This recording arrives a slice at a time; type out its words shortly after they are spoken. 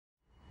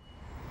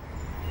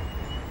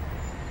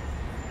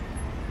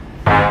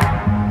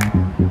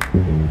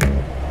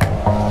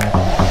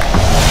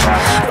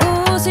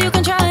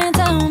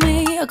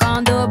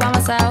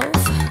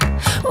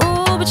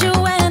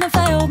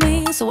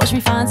watch me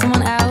find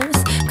someone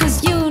else.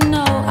 Cause you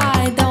know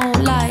I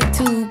don't like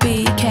to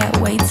be kept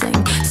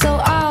waiting. So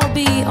I'll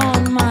be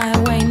on my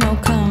way, no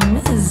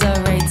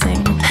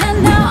commiserating.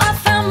 And now I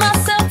found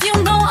myself, you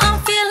know I'm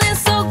feeling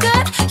so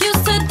good.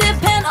 Used to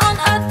depend on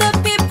other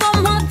people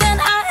more than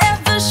I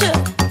ever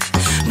should.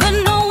 But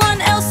no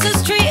one else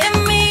is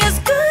treating me as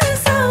good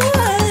as I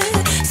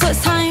would. So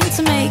it's time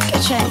to make a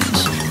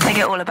change. Make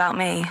it all about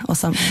me or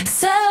something.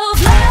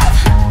 Self-love,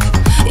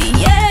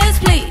 yes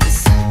please.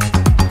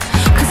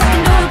 Cause I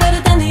can do it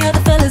better than the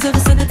other fellas ever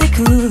said that they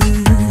could.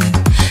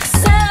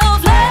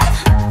 Self-love,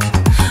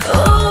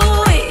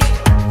 ooh wee.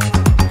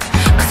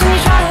 Cause when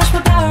you try to hush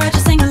my power, I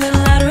just sing a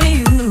little louder at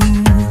you.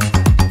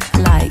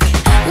 Like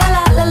la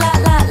la la la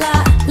la la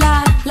la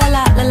la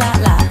la la la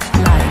la.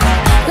 Like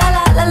la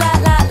la la la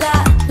la la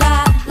la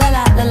la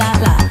la la la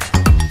la.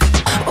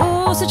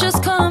 Ooh, so just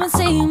come and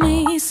see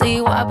me,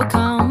 see what I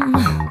become.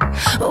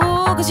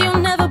 Ooh, cause you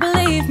never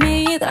believed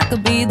me that I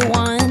could be the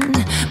one.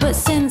 But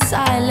since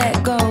I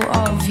let go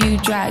of you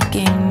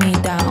dragging me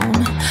down,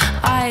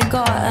 I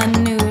got a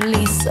new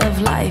lease of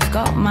life,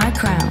 got my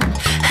crown.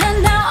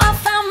 And now I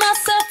found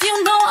myself, you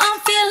know I'm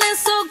feeling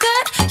so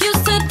good.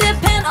 Used to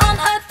depend on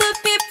other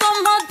people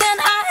more than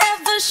I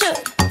ever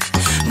should.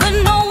 But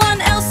no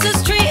one else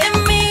is treating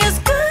me as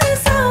good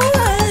as I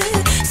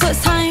would. So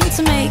it's time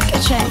to make a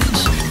change.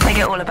 Make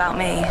it all about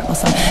me or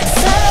something.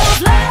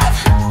 Self-love,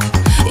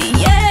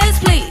 yes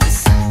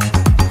please.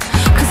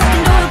 Cause I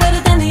can do it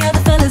better than the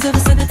other fellas ever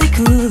said that they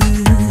could.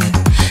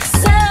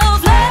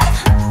 Self-love,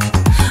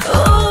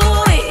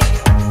 ooh wee.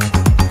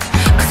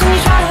 Cause when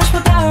you try to hush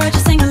my power, I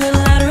just sing a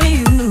little louder at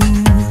you.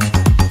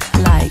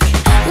 Like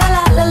la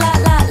la la la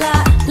la la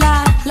la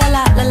la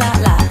la la la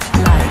la.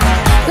 Like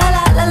la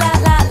la la la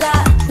la la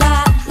la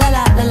la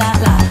la la la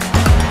la.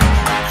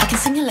 I can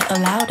sing a little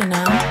louder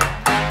now.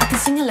 I can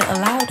sing a little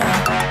louder.